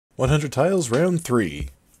100 tiles, round 3.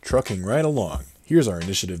 Trucking right along. Here's our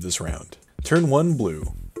initiative this round. Turn 1,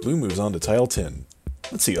 blue. Blue moves on to tile 10.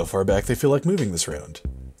 Let's see how far back they feel like moving this round.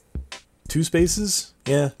 2 spaces?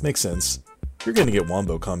 Yeah, makes sense. You're gonna get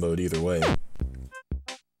wombo comboed either way.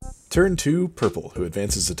 Turn 2, purple, who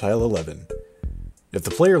advances to tile 11. If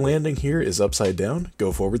the player landing here is upside down,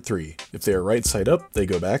 go forward 3. If they are right side up, they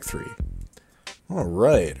go back 3.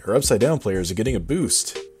 Alright, our upside down players are getting a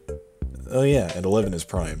boost. Oh yeah, and 11 is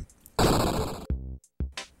prime.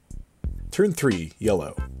 Turn 3,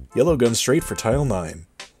 yellow. Yellow guns straight for tile 9.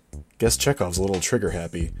 Guess Chekhov's a little trigger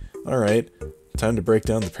happy. Alright, time to break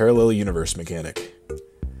down the parallel universe mechanic.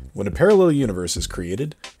 When a parallel universe is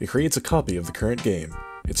created, it creates a copy of the current game.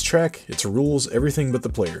 Its track, its rules, everything but the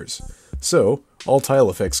players. So, all tile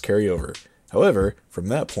effects carry over. However, from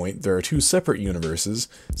that point, there are 2 separate universes,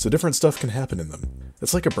 so different stuff can happen in them.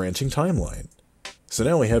 It's like a branching timeline. So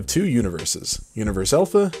now we have 2 universes, Universe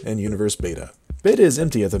Alpha and Universe Beta. Beta is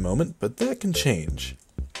empty at the moment, but that can change.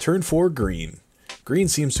 Turn 4, green. Green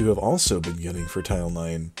seems to have also been gunning for tile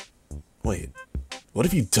 9. Wait, what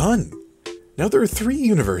have you done? Now there are 3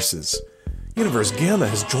 universes! Universe Gamma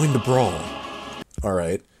has joined the brawl.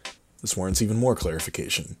 Alright, this warrants even more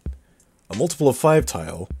clarification. A multiple of 5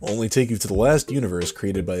 tile will only take you to the last universe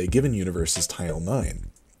created by a given universe's tile 9.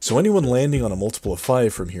 So anyone landing on a multiple of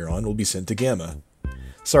 5 from here on will be sent to Gamma.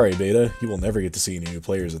 Sorry, Beta, you will never get to see any new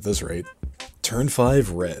players at this rate. Turn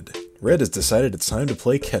 5, red. Red has decided it's time to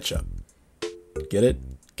play catch-up. Get it?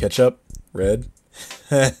 Catch-up? Red?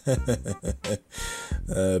 But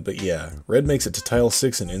yeah, red makes it to tile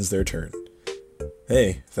 6 and ends their turn.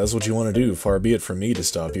 Hey, if that's what you want to do, far be it from me to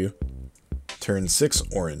stop you. Turn 6,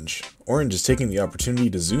 orange. Orange is taking the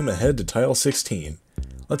opportunity to zoom ahead to tile 16.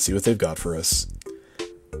 Let's see what they've got for us.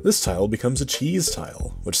 This tile becomes a cheese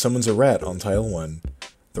tile, which summons a rat on tile 1.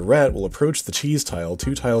 The rat will approach the cheese tile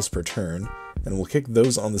 2 tiles per turn, and will kick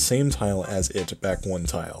those on the same tile as it back 1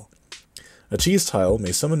 tile. A cheese tile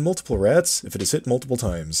may summon multiple rats if it is hit multiple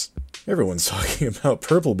times. Everyone's talking about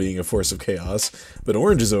purple being a force of chaos, but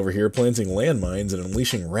orange is over here planting landmines and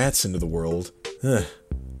unleashing rats into the world.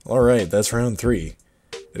 Alright, that's round 3.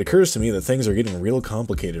 It occurs to me that things are getting real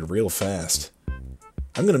complicated real fast.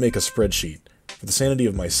 I'm gonna make a spreadsheet, for the sanity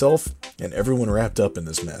of myself and everyone wrapped up in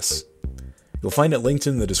this mess. You'll find it linked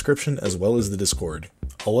in the description as well as the Discord.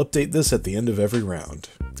 I'll update this at the end of every round.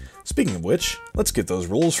 Speaking of which, let's get those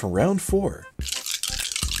rules from round 4.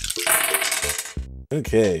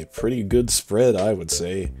 Okay, pretty good spread, I would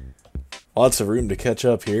say. Lots of room to catch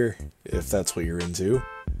up here, if that's what you're into.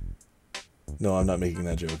 No, I'm not making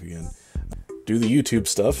that joke again. Do the YouTube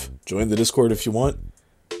stuff, join the Discord if you want,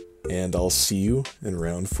 and I'll see you in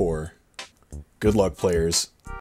round 4. Good luck, players.